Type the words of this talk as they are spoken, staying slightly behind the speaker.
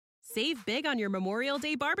Save big on your Memorial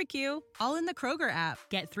Day barbecue, all in the Kroger app.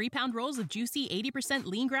 Get 3-pound rolls of juicy 80%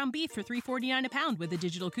 lean ground beef for $3.49 a pound with a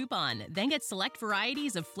digital coupon. Then get select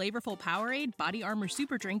varieties of flavorful Powerade, Body Armor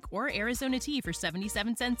Super Drink, or Arizona tea for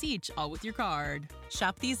 77 cents each, all with your card.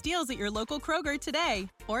 Shop these deals at your local Kroger today,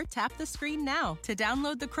 or tap the screen now to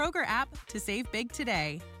download the Kroger app to save big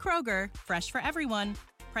today. Kroger, fresh for everyone.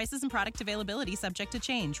 Prices and product availability subject to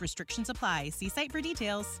change. Restrictions apply. See site for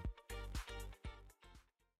details.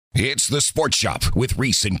 It's the Sports Shop with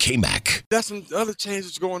Reese and Kmac. There's some other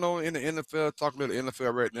changes going on in the NFL. Talking about the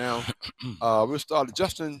NFL right now. We'll start with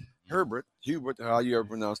Justin Herbert, how you ever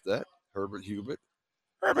pronounce that? Herbert Hubert.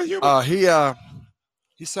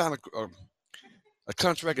 He signed a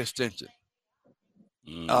contract extension.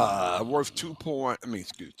 Worth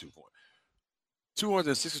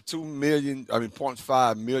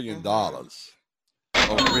 $262.5 million.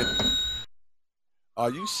 Are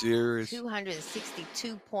you serious?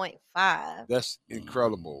 262.5. That's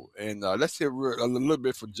incredible. And let's hear a little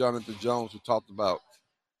bit for Jonathan Jones, who talked about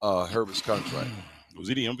Herbert's contract. Was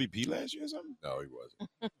he the MVP last year or something? No, he wasn't.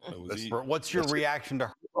 What's your reaction to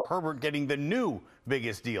Herbert getting the new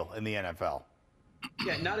biggest deal in the NFL?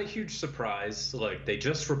 Yeah, not a huge surprise. Look, they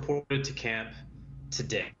just reported to camp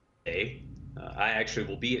today. I actually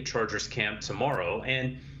will be at Chargers camp tomorrow.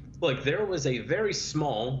 And look, there was a very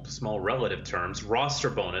small relative terms,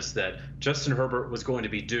 roster bonus that Justin Herbert was going to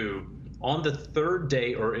be due on the third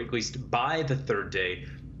day, or at least by the third day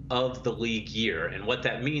of the league year. And what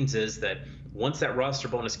that means is that once that roster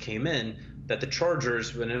bonus came in, that the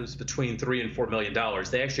Chargers, when it was between $3 and $4 million,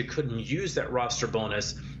 they actually couldn't use that roster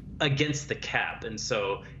bonus against the cap. And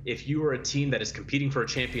so if you are a team that is competing for a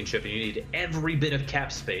championship and you need every bit of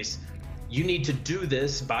cap space, you need to do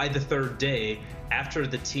this by the third day after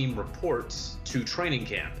the team reports to training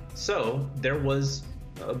camp. So there was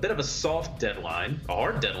a bit of a soft deadline, a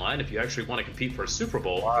hard deadline if you actually want to compete for a Super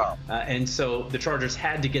Bowl. Wow. And so the Chargers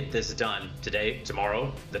had to get this done today,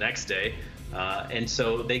 tomorrow, the next day. And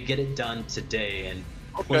so they get it done today. And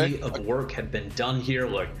plenty of work had been done here.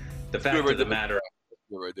 Look, the fact of the matter.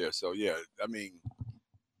 Right there. So, yeah, I mean,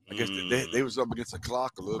 I guess they was up against the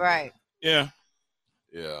clock a little Right. bit. Yeah.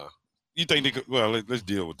 Yeah. You think they could? Well, let's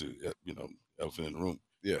deal with the elephant in the room.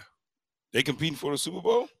 Yeah. They competing for the Super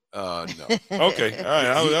Bowl? No. Okay. All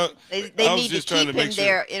right. They I was need just to trying keep to make him sure.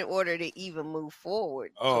 there in order to even move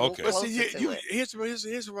forward. Oh, okay. But see, here's what I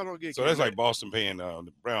don't get. So that's like Boston paying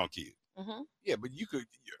the Brown kid. Mm-hmm. Yeah, but you could.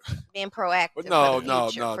 Being proactive. But no.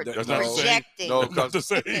 That's not projecting. No, Not the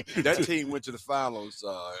same. that team went to the finals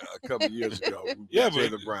a couple of years ago. Yeah,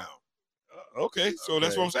 but Jaylen Brown. Okay, so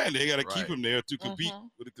that's what I'm saying. They got to keep him there to compete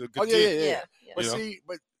with a good team. Yeah. But see,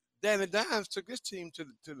 Danny Dimes took his team to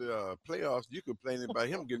the playoffs. You complaining about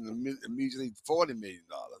him getting immediately $40 million,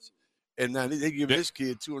 and now they give this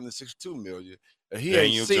kid $262 million. And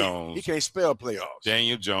Daniel Jones. He can't spell playoffs.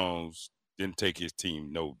 Daniel Jones didn't take his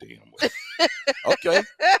team no damn way. Okay.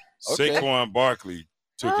 Saquon Barkley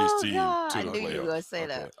took his team God, to I the knew you were playoffs. going to say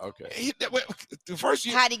that. Okay. The first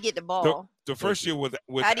year, How'd he get the ball? the first year without,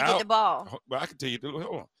 How'd he get the ball? Well, I can tell you. Hold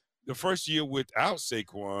on. The first year without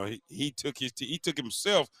Saquon, he took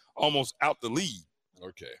himself almost out the league.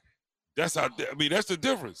 Okay. That's how. I mean, that's the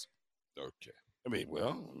difference. Okay. Show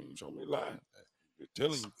me a lie. You're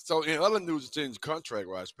telling me. So in other news, it's in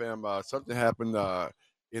contract-wise, Pam, something happened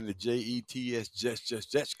in the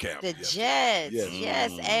Jets camp. The Jets.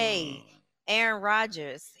 Yes. Hey, Aaron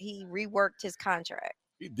Rodgers, he reworked his contract.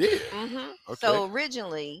 He did. Mm-hmm. Okay. So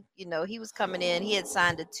originally, he was coming in. He had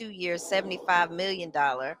signed a 2-year, $75 million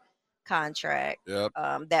contract. Yep.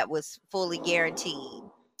 That was fully guaranteed.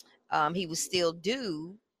 He was still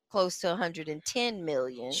due close to $110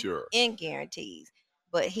 million in guarantees,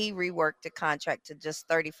 but he reworked the contract to just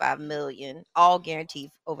 $35 million, all guaranteed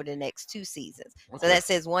over the next 2 seasons. Okay. So that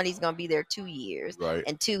says, 1, he's going to be there 2 years, right,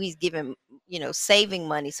 and 2, he's giving saving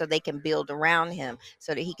money so they can build around him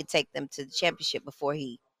so that he can take them to the championship before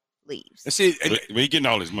he leaves. And see, but he's getting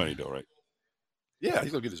all his money though, right? Yeah,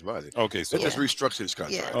 he's gonna get his money. Okay, so they just restructured his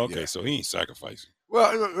contract. Yeah. Okay, so he ain't sacrificing.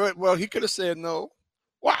 Well, he could have said no.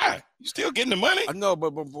 Why? You still getting the money? I know,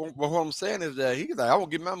 but what I'm saying is that he's like, I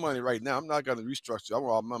won't get my money right now. I'm not gonna restructure. I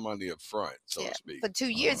want all my money up front, so to speak. For 2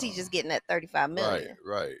 years, he's just getting that $35 million.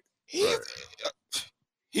 Right.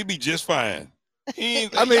 He'd be just fine. He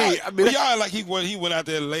ain't, I mean, y'all like he went out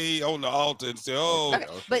there, lay on the altar, and said, "Oh,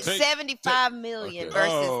 but $75 million versus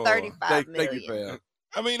 $35 million. Thank you, Pam.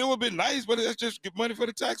 I mean, it would be nice, but that's just give money for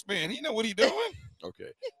the taxpayer. He know what he doing.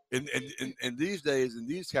 Okay. And these days, in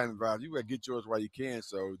these kind of environments, you got to get yours while you can.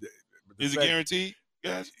 So, is it guaranteed,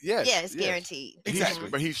 guys? Yes. Yeah, it's guaranteed. Exactly.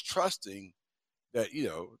 But he's trusting that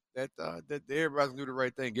that everybody's gonna do the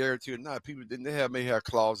right thing, guaranteed or not. People may have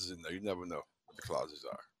clauses in there. You never know what the clauses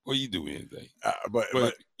are. Well, you do anything, but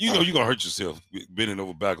you know you're gonna hurt yourself bending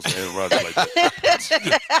over backwards for Aaron Rodgers like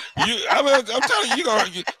that. I'm telling you, gonna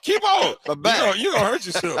keep on. You're gonna hurt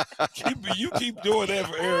yourself. You keep doing that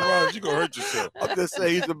for Aaron Rodgers, you're gonna hurt yourself. I'm just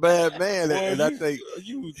saying he's a bad man, Well, and I think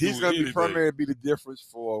he's gonna be primarily be the difference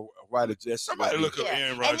for why the Jets. Somebody look up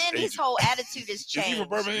Aaron Rodgers. And then his whole attitude has changed. Is he from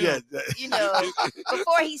Birmingham? Yeah, you know,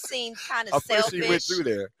 before he seemed kind of selfish, he went through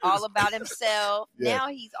there. all about himself. Yeah. Now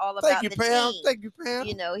he's all about the Pam. team. Thank you, Pam.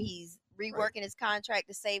 You know, he's reworking his contract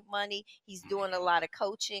to save money. He's doing a lot of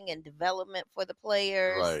coaching and development for the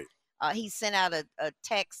players. Right. He sent out a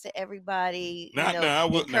text to everybody,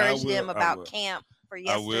 encouraged them about camp for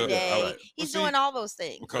yesterday. He's doing all those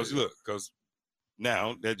things. Because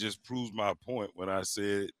now that just proves my point when I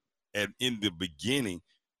said in the beginning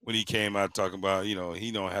when he came out talking about, he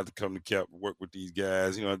don't have to come to camp work with these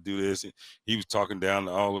guys, he don't have to do this. And he was talking down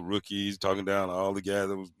to all the rookies, talking down to all the guys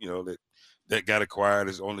that was, that got acquired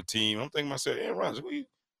is on the team. I'm thinking to myself, Aaron Rodgers,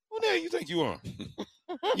 who the hell you think you are?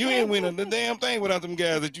 You ain't winning the damn thing without them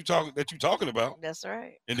guys that you talking about. That's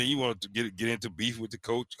right. And then you want to get into beef with the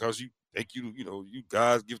coach because you think you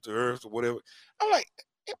guys give to earth or whatever. I'm like,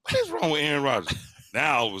 what is wrong with Aaron Rodgers?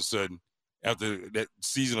 Now all of a sudden, after that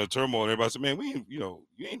season of turmoil, everybody said, man, you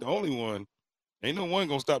ain't the only one. Ain't no one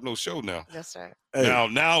gonna stop no show now. That's right. Hey.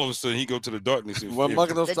 Now all of a sudden he go to the darkness.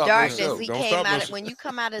 The darkness. He came out. When you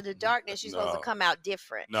come out of the darkness, you're supposed to come out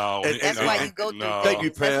different. No, that's why you go through. Thank you,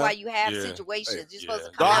 Pam. That's why you have situations. You're supposed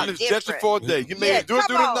to come out different. Darkness just for a day. You may do it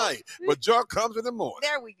through the night, but joy comes in the morning.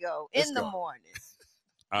 There we go. In the morning.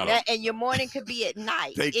 And your morning could be at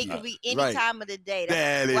night. It could be any time of the day.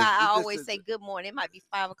 That's why I always say good morning. It might be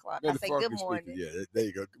 5 o'clock. I say good morning. Yeah, there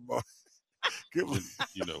you go. Good morning. Good morning.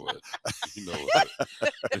 You know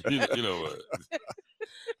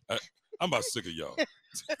what? I'm about sick of y'all.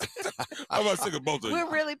 I'm about sick of both of you.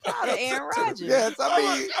 We're really proud of Aaron Rodgers. Yes,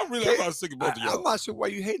 I'm about sick of both of y'all. I'm not sure why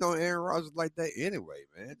you hate on Aaron Rodgers like that anyway,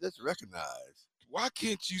 man. Just recognize. Why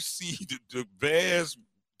can't you see the vast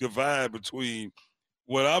divide between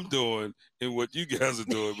what I'm doing and what you guys are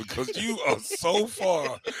doing? Because you are so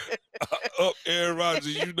far up Aaron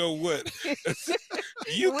Rodgers, you know what?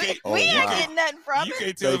 You can't. We ain't getting nothing from You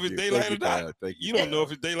can't tell if it's daylight or not. You don't know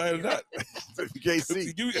if it's daylight or not. You can't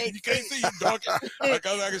see. You can't see. It's dark. Like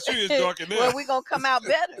I can see it's dark in there. Well, we're going to come out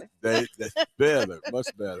better. That's better. Much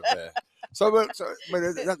better, man. So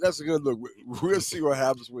that's a good look. We'll see what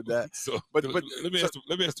happens with that. So, but let me ask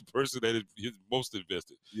the person that is most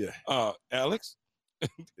invested. Yeah. Alex,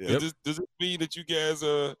 does it mean that you guys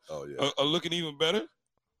are looking even better?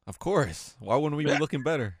 Of course. Why wouldn't we be looking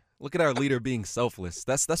better? Look at our leader being selfless.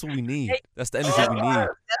 That's what we need. That's the energy we need.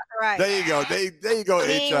 That's right. There you go. There you go.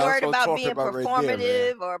 He ain't worried about being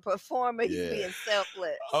performative or a performer. He's being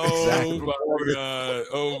selfless. Oh my God.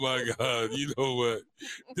 Oh my God. You know what?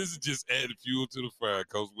 This is just adding fuel to the fire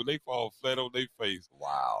because when they fall flat on their face,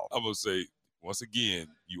 wow. I'm gonna say once again,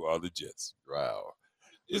 you are the Jets. Wow.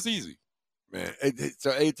 It's easy, man.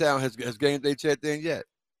 So A-Town has game day checked in yet?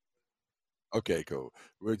 Okay, cool.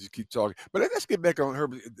 We'll just keep talking. But let's get back on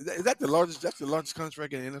Herbert. Is that the largest? That's the largest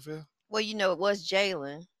contract in the NFL? Well, it was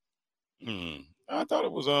Jalen. I thought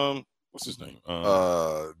it was what's his name?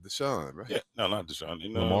 Deshaun, right? Yeah, no, not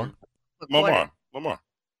Deshaun. Lamar. Lamar. I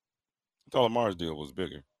thought Lamar's deal was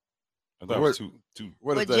bigger. I thought it was two.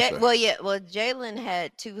 What is that? Well, Jalen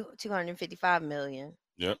had $255 million.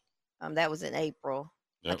 Yep. That was in April.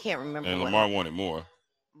 Yep. I can't remember. And Lamar wanted more.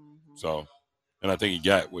 Mm-hmm. So. And I think he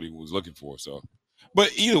got what he was looking for. So, but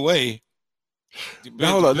either way, it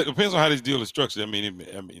depends on how this deal is structured. I mean,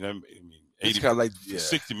 80, kind of like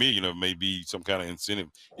 60 million of it may be some kind of incentive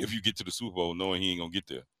if you get to the Super Bowl, knowing he ain't gonna get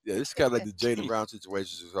there. Yeah, it's kind of like the Jaylen Brown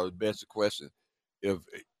situation. So I would ask the question: if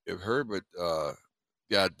Herbert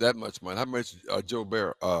got that much money, how much Joe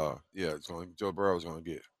Burrow? Joe Burrow was gonna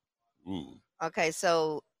get. Ooh. Okay,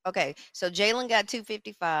 so Jalen got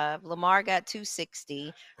 255, Lamar got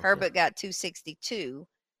 260, Herbert got 262.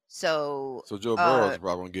 So Joe Burrow is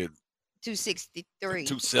probably gonna get 263,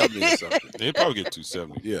 270 or something. He'll probably get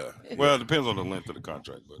 270. Yeah. Well, it depends on the length of the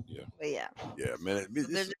contract, but yeah. But yeah, man. They're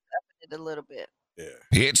just upping it a little bit. Yeah.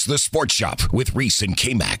 It's the Sports Shop with Reese and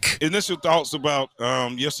Kmac. Initial thoughts about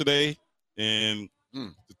yesterday and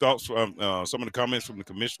the thoughts from some of the comments from the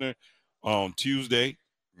commissioner on Tuesday.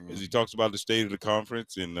 As he talks about the state of the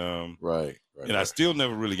conference and right. I still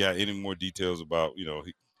never really got any more details about,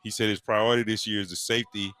 he said his priority this year is the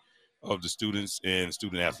safety of the students and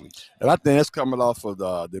student athletes. And I think that's coming off of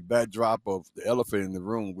the backdrop of the elephant in the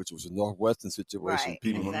room, which was a Northwestern situation. Right,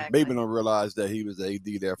 People maybe don't realize that he was the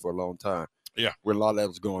AD there for a long time. Yeah. Where a lot of that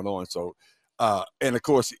was going on. So, and of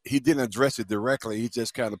course, he didn't address it directly. He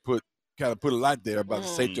just kind of put it out there about to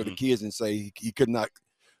say to the kids and say he could not,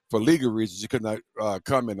 for legal reasons, he could not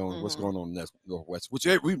comment on what's going on in the Northwest, which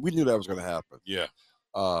we knew that was going to happen. Yeah.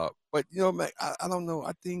 But man, I don't know.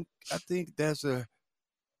 I think there's a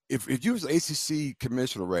if you was an ACC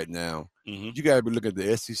commissioner right now, you got to be looking at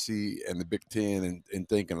the SEC and the Big Ten and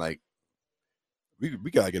thinking like,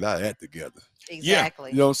 we got to get out of that together. Exactly.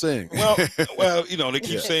 Yeah. You know what I'm saying? Well, they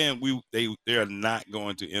keep saying they are not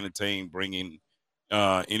going to entertain bringing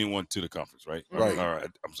anyone to the conference, right? Right.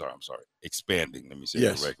 I'm sorry. Expanding. Let me say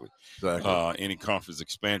it correctly. Exactly. Any conference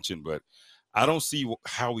expansion, but I don't see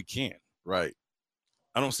how we can. Right.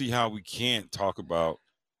 I don't see how we can't talk about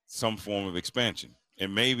some form of expansion,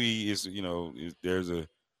 and maybe it's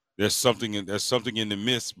there's something in the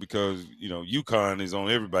midst because UConn is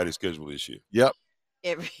on everybody's schedule this year. Yep.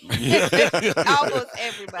 Almost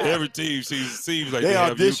everybody. Every team seems like they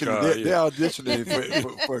have UConn. They're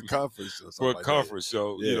auditioning for a conference. Or for a like conference. That.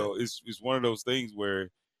 So it's one of those things where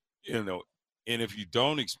and if you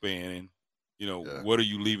don't expand, what are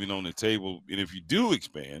you leaving on the table? And if you do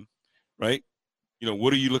expand, right?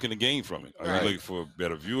 What are you looking to gain from it? Are you looking for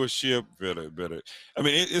better viewership, better? I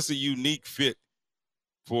mean, it's a unique fit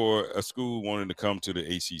for a school wanting to come to the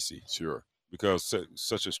ACC. Sure. Because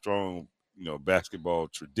such a strong, basketball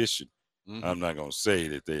tradition. I'm not going to say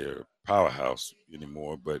that they're a powerhouse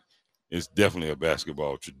anymore, but it's definitely a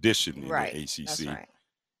basketball tradition in the ACC. That's right.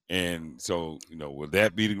 And so, would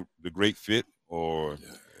that be the great fit? Or,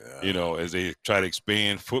 as they try to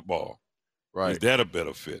expand football, is that a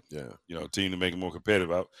better fit? Yeah. Team to make it more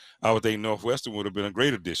competitive. I would think Northwestern would have been a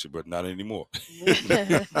great addition, but not anymore.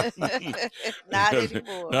 Not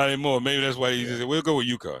anymore. Not anymore. Maybe that's why he said, we'll go with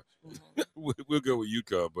UConn. We'll go with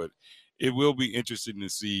UConn, but it will be interesting to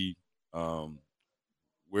see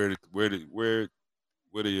where the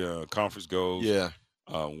conference goes. Yeah.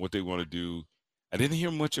 What they want to do. I didn't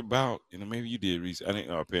hear much about, maybe you did, Reese. I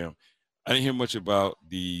didn't, Pam. I didn't hear much about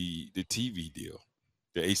the TV deal,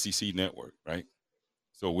 the ACC network, right?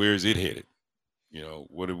 So where is it headed?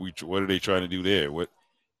 What are they trying to do there? What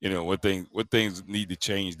things need to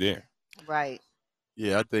change there? Right.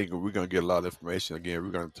 Yeah, I think we're going to get a lot of information. Again,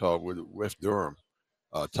 we're going to talk with West Durham,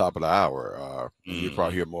 top of the hour. You'll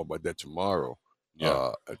probably hear more about that tomorrow.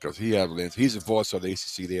 Yeah, because he's the voice of the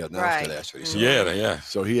ACC. They announced it actually. So,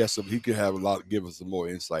 So he could have give us some more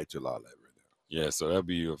insight to a lot of that right now. Yeah, so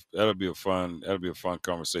that'll be a fun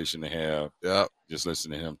conversation to have. Yeah, just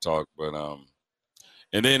listen to him talk. But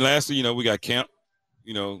and then lastly, we got camp,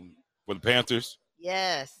 for the Panthers.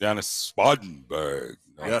 Yes. Down in Spartanburg.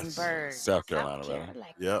 South Carolina,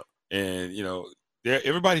 right? Yeah. And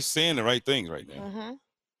everybody's saying the right things right now.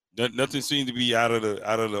 Nothing seems to be out of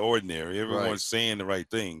the ordinary. Everyone's saying the right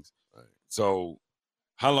things. Right. So,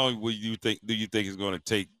 how long do you think it's going to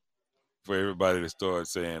take for everybody to start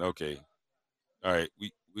saying, okay, all right,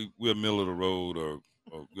 we're middle of the road, or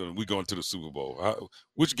we're going to the Super Bowl?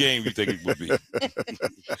 Which game do you think it would be?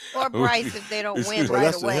 Or Bryce if they don't win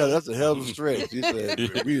right away. That's a hell of a stretch. You said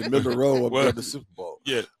we in the middle of the road or the Super Bowl.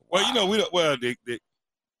 Yeah. Well, we don't. Well,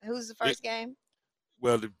 who's the first game?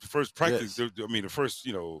 Well, the first practice, the first,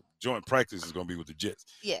 joint practice is going to be with the Jets.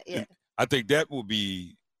 Yeah. And I think that will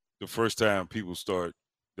be the first time people start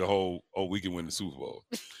the whole, we can win the Super Bowl.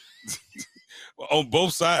 On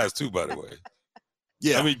both sides, too, by the way.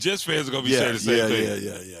 Yeah. I mean, Jets fans are going to be saying the same thing.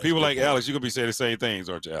 Yeah. People like Alex, you're going to be saying the same things,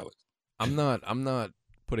 aren't you, Alex? I'm not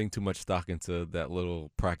putting too much stock into that little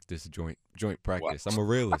practice, joint practice. I'm a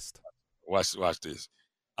realist. Watch this.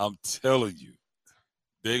 I'm telling you.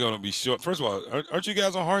 They're going to be short. First of all, aren't you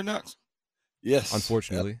guys on Hard Knocks? Yes.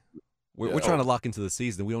 Unfortunately. We're trying to lock into the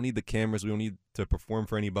season. We don't need the cameras. We don't need to perform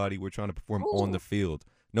for anybody. We're trying to perform on the field.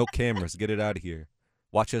 No cameras. Get it out of here.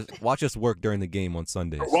 Watch us work during the game on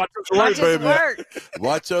Sundays. Watch us work.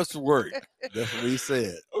 Watch us work. That's what he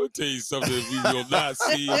said. I'm going to tell you something we will not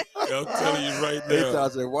see. I'm telling you right now. I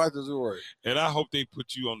said, watch us work. And I hope they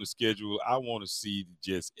put you on the schedule. I want to see the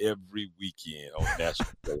Jets every weekend on national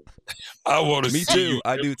television. I want to see Me too. you.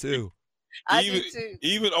 I do too.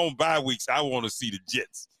 Even on bye weeks, I want to see the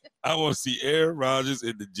Jets. I want to see Aaron Rodgers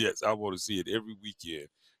and the Jets. I want to see it every weekend.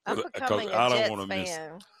 I'm becoming a Jets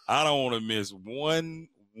fan. I don't want to miss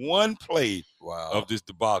one play of this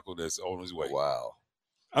debacle that's on his way. Wow.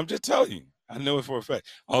 I'm just telling you. I know it for a fact.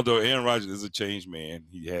 Although Aaron Rodgers is a changed man.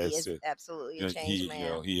 He is said, absolutely a changed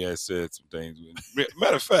man. He has said some things.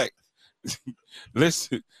 Matter of fact, let's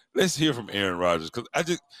hear from Aaron Rodgers, because I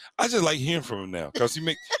just like hearing from him now, because he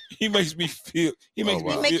makes me feel you feel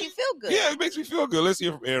good. Yeah, it makes me feel good. Let's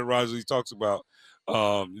hear from Aaron Rodgers. He talks about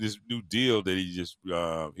this new deal that he just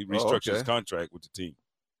he restructured his contract with the team.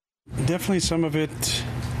 Definitely, some of it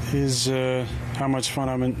is how much fun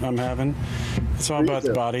I'm having. It's all about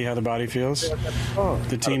the body, how the body feels.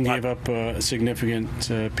 The team gave up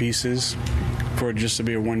significant pieces for it just to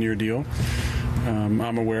be a one-year deal.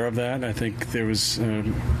 I'm aware of that. I think there was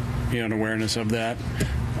an awareness of that.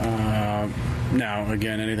 Now,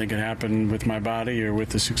 again, anything can happen with my body or with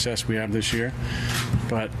the success we have this year.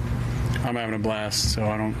 But I'm having a blast, so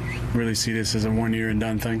I don't really see this as a one-year and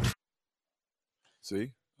done thing.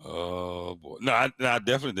 See? Oh, boy. No, I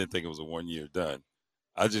definitely didn't think it was a one-year done.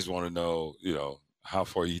 I just want to know, how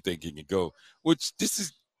far you think he can go. Which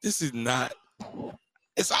this is not.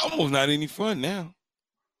 It's almost not any fun now.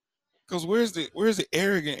 Because where's the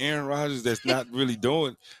arrogant Aaron Rodgers that's not really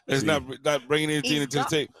doing, that's not bringing anything to the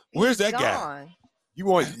table? Where's that guy?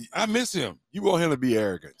 I miss him. You want him to be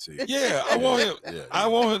arrogant, see? Yeah, I want him. Yeah. I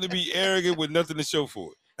want him to be arrogant with nothing to show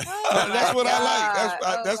for it. That's what I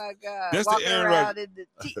like. That's the Aaron Rodgers.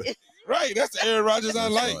 Right. That's the Aaron Rodgers I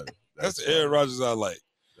like. That's the Aaron Rodgers I like.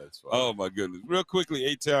 That's fine. Oh my goodness. Real quickly,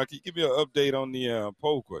 A-Town, can you give me an update on the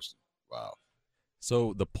poll question? Wow.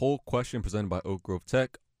 So the poll question presented by Oak Grove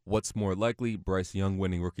Tech: what's more likely, Bryce Young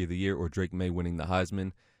winning Rookie of the Year or Drake May winning the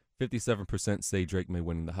Heisman? 57% say Drake May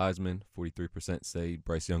winning the Heisman. 43% say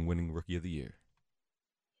Bryce Young winning Rookie of the Year.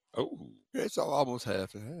 Oh, it's almost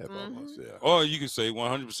half and half. Almost, yeah. Or you could say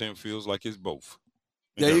 100% feels like it's both.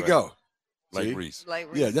 There you go. Like Reese.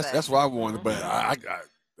 Yeah, that's what I wanted. But I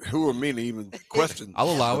who are me to even question? I'll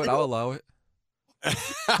allow it.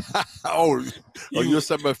 You're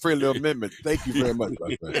some friendly amendment. Thank you very much,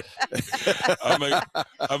 my friend.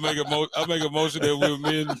 I make a motion that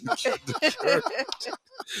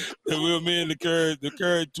we'll amend the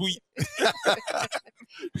current tweet.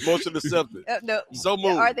 Motion accepted. No. So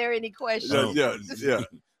moved. Are there any questions? Yeah.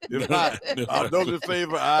 If not, those in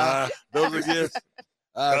favor, aye. Those against,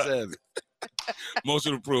 ayes have it.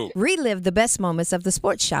 Motion approved. Relive the best moments of the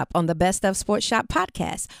Sports Shop on the Best of Sports Shop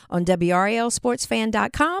podcast on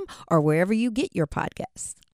WRLSportsFan.com or wherever you get your podcasts.